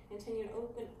knee continue to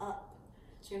open up.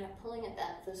 So you're not pulling it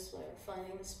back this way or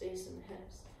finding the space in the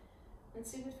hips. And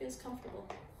see what feels comfortable.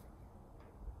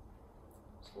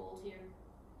 Just hold here.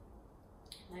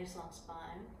 Nice long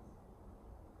spine.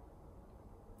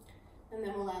 And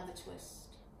then we'll add the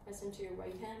twist. Press into your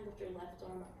right hand, lift your left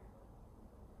arm up.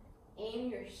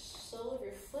 Aim your sole of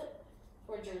your foot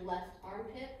towards your left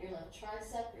armpit, your left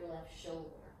tricep, your left shoulder.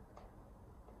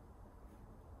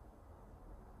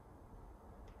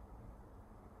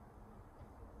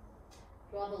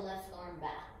 Draw the left arm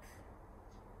back.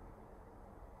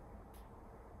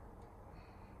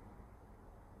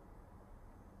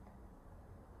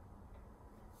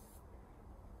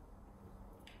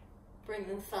 Bring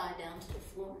the thigh down to the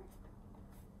floor.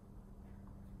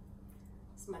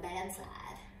 It's my bad side.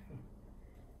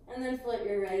 And then flip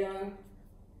your right arm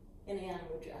in Yana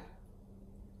Mudra.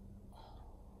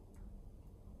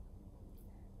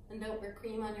 And don't wear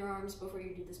cream on your arms before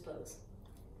you do this pose,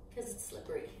 because it's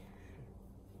slippery.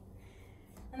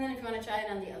 And then if you want to try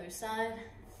it on the other side,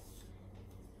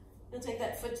 you'll take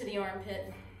that foot to the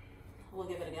armpit. We'll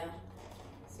give it a go.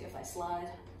 See if I slide.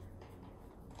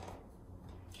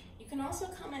 You can also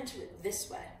come into it this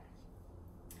way.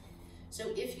 So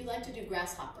if you like to do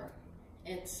grasshopper,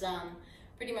 it's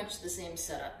pretty much the same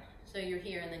setup. So you're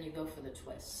here and then you go for the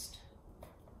twist.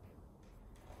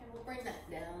 And we'll bring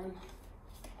that down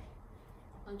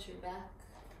onto your back.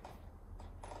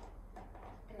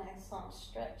 A nice long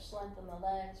stretch, lengthen the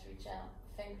legs, reach out,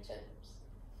 fingertips.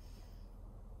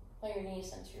 Pull your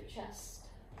knees into your chest.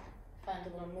 Find a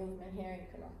little movement here, you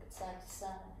can rock it side to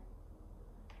side.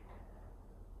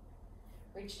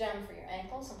 Reach down for your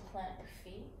ankles and plant your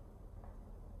feet.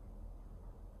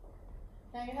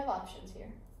 Now you have options here.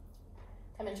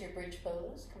 Come into your bridge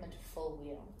pose, come into full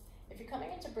wheel. If you're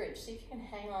coming into bridge, see if you can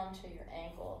hang on to your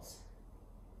ankles.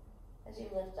 As you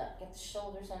lift up, get the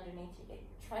shoulders underneath you, get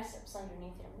your triceps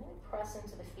underneath you, and really press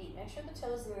into the feet. Make sure the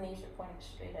toes and the knees are pointing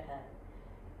straight ahead.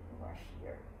 You are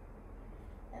here.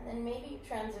 And then maybe you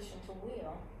transition to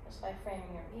wheel just by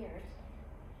framing your ears,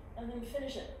 and then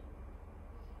finish it.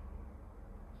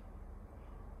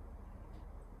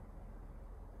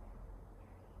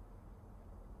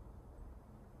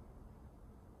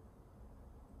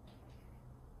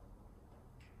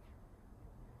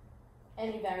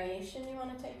 Any variation you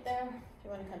want to take there? If you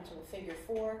want to come to a figure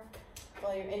 4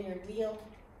 while you're in your wheel,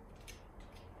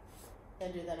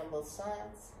 then do that on both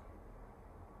sides.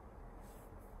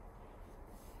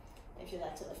 If you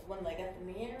like to lift one leg up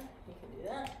in the air, you can do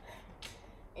that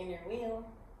in your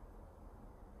wheel.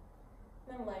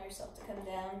 Then allow yourself to come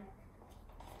down.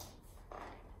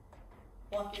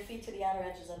 Walk your feet to the outer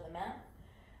edges of the mat.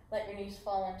 Let your knees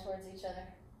fall in towards each other.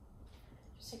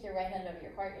 Just take your right hand over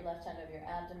your heart, your left hand over your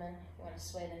abdomen. You want to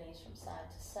sway the knees from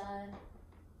side to side.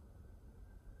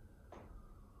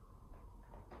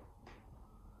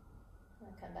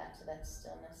 And come back to that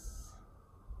stillness.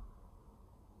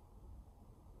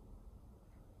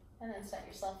 And then set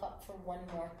yourself up for one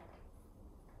more.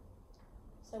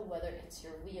 So whether it's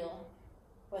your wheel,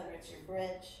 whether it's your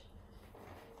bridge,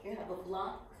 if you have a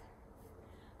block,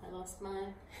 I lost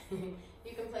mine,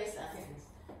 you can place that here.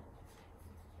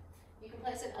 You can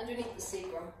place it underneath the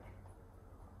sacrum.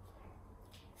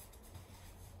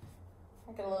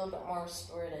 Make it a little bit more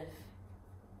restorative.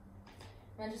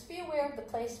 And just be aware of the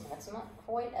placement. It's not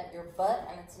quite at your butt,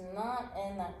 and it's not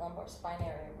in that lumbar spine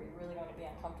area where you're really going to be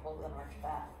uncomfortable with an arched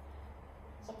back.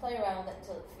 So play around with it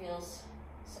until it feels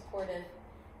supportive.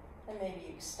 Then maybe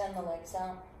you extend the legs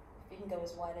out. If you can go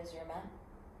as wide as your mat.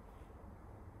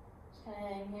 Just kind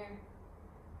of hang here.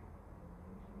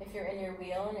 If you're in your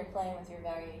wheel and you're playing with your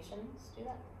variations, do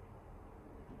that.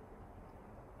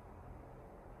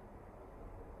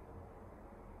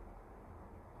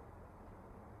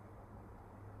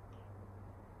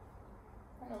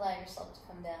 And allow yourself to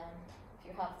come down.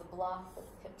 If you have the block, put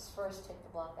the hips first, take the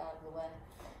block out of the way.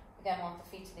 Again, walk the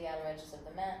feet to the outer edges of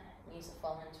the mat, knees will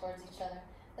fall in towards each other.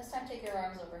 This time take your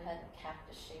arms overhead in a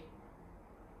cactus shape.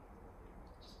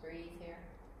 Just breathe here.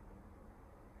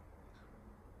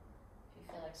 If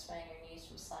you feel like swaying your knees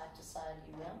from side to side,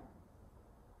 you will.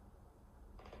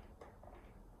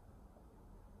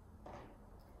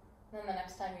 And then the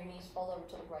next time your knees fall over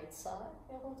to the right side,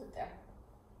 you'll hold it there.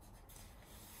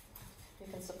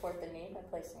 You can support the knee by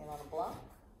placing it on a block.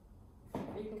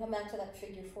 Or you can come back to that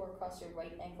figure 4, cross your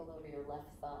right ankle over your left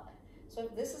thigh. So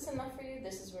if this is enough for you,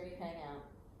 this is where you hang out.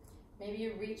 Maybe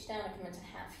you reach down and come into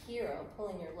half hero,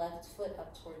 pulling your left foot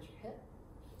up towards your hip.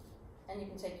 And you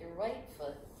can take your right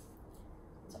foot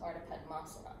into Ardha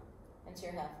Padmasana, into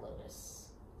your half lotus.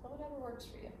 So whatever works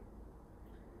for you.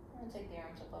 And take the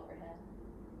arms up overhead.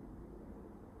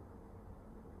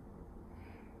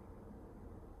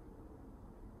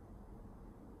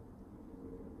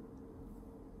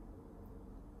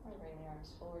 Bring the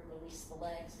arms forward, release the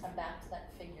legs, come back to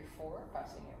that figure 4,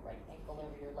 crossing your right ankle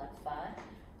over your left thigh.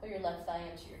 Put your left thigh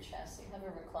into your chest. So you have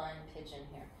a reclined pigeon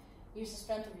here. Use the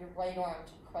strength of your right arm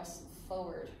to press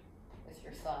forward with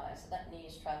your thigh, so that knee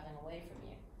is traveling away from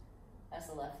you as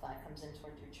the left thigh comes in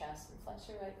toward your chest, and flex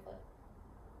your right foot.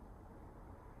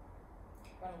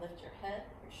 You want to lift your head,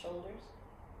 your shoulders.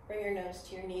 Bring your nose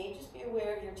to your knee. Just be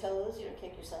aware of your toes. You don't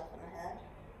kick yourself in the head.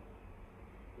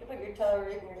 You put your toe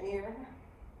right in your ear.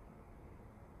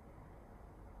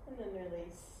 And then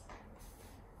release.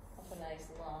 Have a nice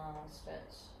long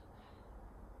stretch.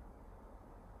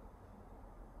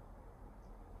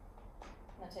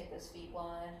 Now take those feet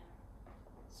wide.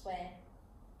 Sway.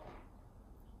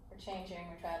 We're changing,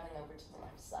 we're traveling over to the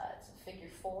left side. So figure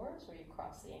 4 is where you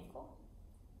cross the ankle.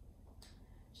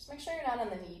 Just make sure you're not on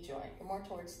the knee joint. You're more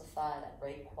towards the thigh, that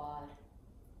right quad.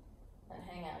 Then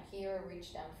hang out here,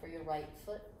 reach down for your right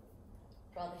foot.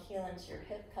 Draw the heel into your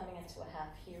hip, coming into a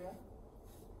half hero.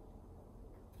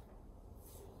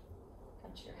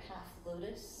 Come to your half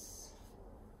lotus.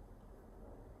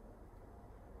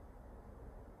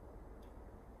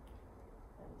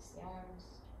 Release the arms.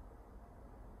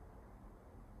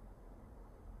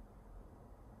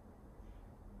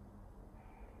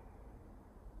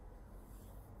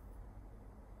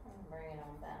 And bring it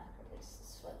on back. Release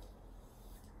this foot.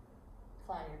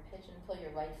 Climb your pigeon. Pull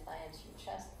your right thigh into your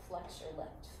chest. Flex your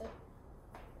left foot.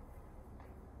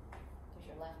 Use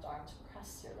your left arm to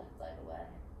press your left leg away.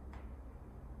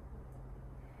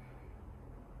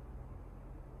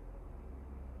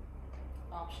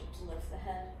 Option to lift the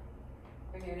head.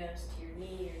 Bring your nose to your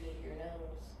knee to your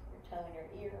nose, your toe in your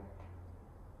ear.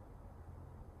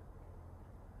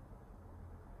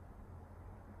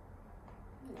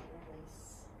 And then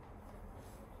release.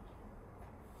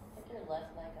 Pick your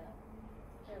left leg up,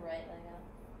 pick your right leg up.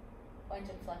 Point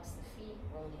and flex the feet,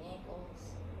 roll the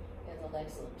ankles, give the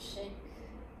legs a little shake.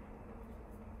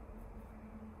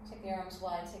 Take the arms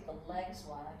wide, take the legs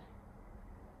wide.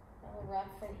 Now we'll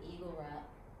wrap for an eagle wrap.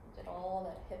 Did all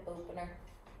that hip opener,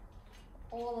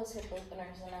 all those hip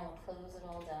openers, and now we'll close it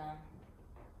all down.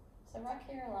 So rock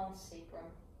here along the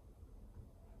sacrum.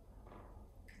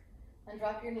 And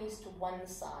drop your knees to one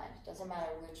side. Doesn't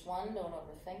matter which one, don't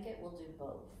overthink it, we'll do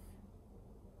both.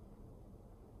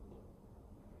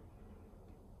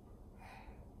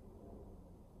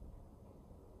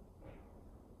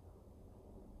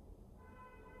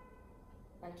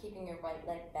 And keeping your right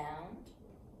leg bound,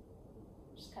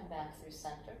 just come back through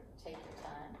center, take your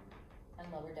time, and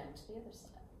lower down to the other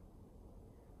side.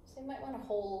 So you might want to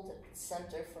hold at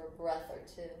center for a breath or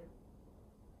two.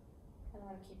 I don't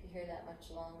want to keep you here that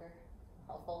much longer.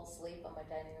 I'll fall asleep on my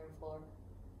dining room floor.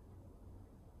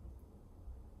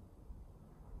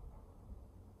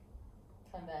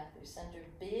 Come back through center,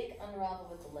 big unravel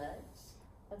with the legs.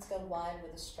 Let's go wide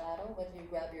with a straddle, whether you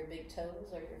grab your big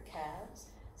toes or your calves.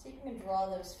 See if you can draw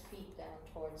those feet down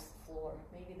towards the floor.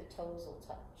 Maybe the toes will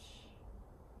touch.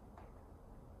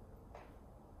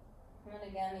 And then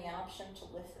again, the option to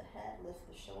lift the head, lift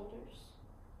the shoulders.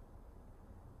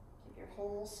 Keep your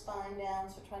whole spine down,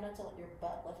 so try not to let your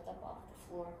butt lift up off the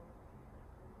floor.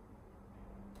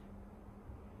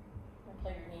 And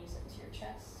play your knees into your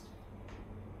chest.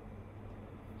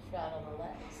 Straddle the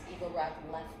legs. Eagle wrap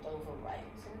left over right.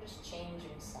 So we're just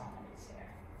changing sides here.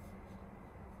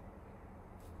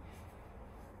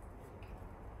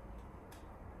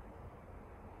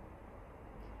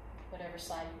 Whatever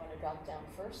side you want to drop down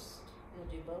first, you'll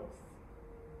do both.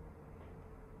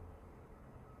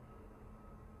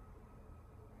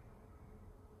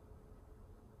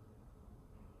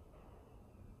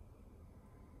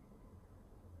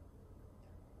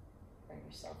 Bring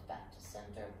yourself back to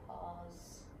center,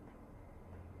 pause.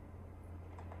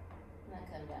 And then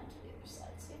come down to the other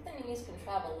side. See if the knees can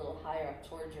travel a little higher up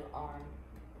towards your arm.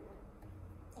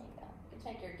 There you go. You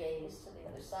can take your gaze to the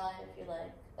other side if you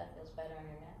like. That feels better on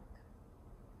your neck.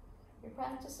 Your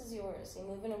practice is yours. You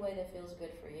move in a way that feels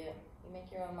good for you. You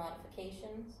make your own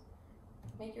modifications,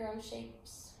 make your own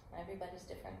shapes. Everybody's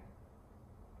different.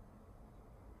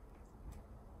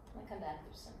 And come back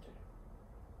through center.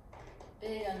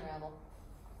 Big unravel.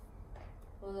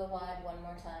 We'll go wide one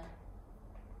more time.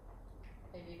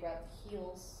 Maybe you grab the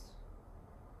heels.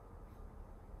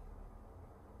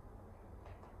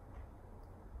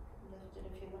 Lift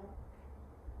it if you want.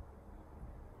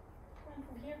 And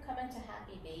from here, come into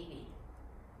happy baby.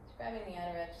 Just grabbing the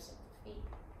outer edges of the feet.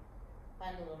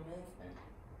 Find a little movement.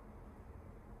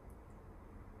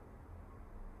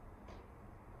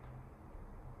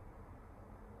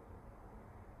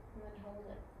 And then hold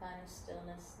it. Find a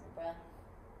stillness in the breath.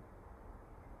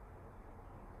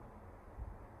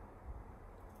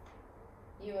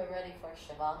 You are ready for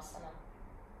Shavasana.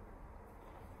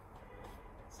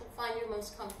 So find your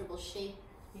most comfortable shape.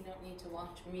 You don't need to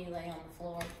watch me lay on the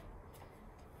floor.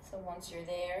 So once you're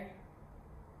there,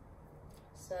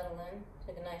 settle in.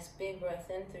 Take a nice big breath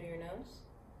in through your nose.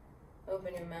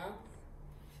 Open your mouth.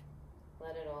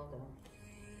 Let it all go.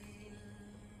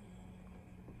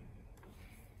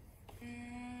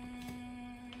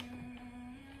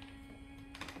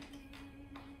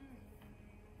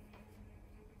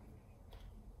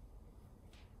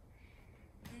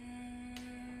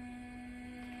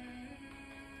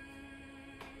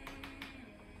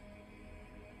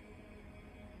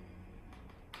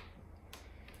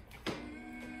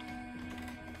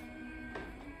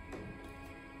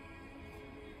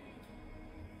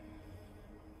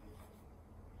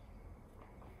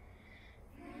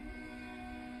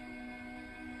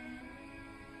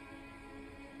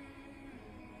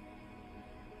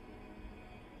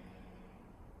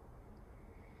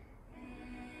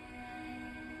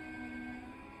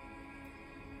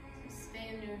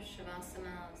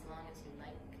 Shavasana as long as you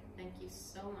like. Thank you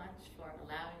so much for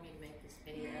allowing me to make this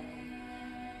video.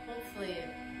 Hopefully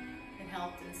it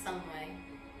helped in some way,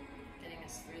 getting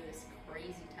us through this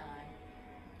crazy time,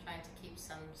 trying to keep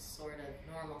some sort of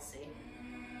normalcy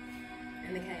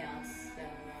in the chaos. So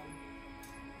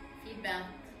feedback,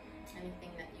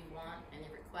 anything that you want, any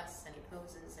requests, any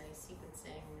poses, any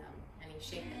sequencing, any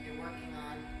shape that you're working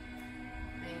on,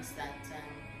 things that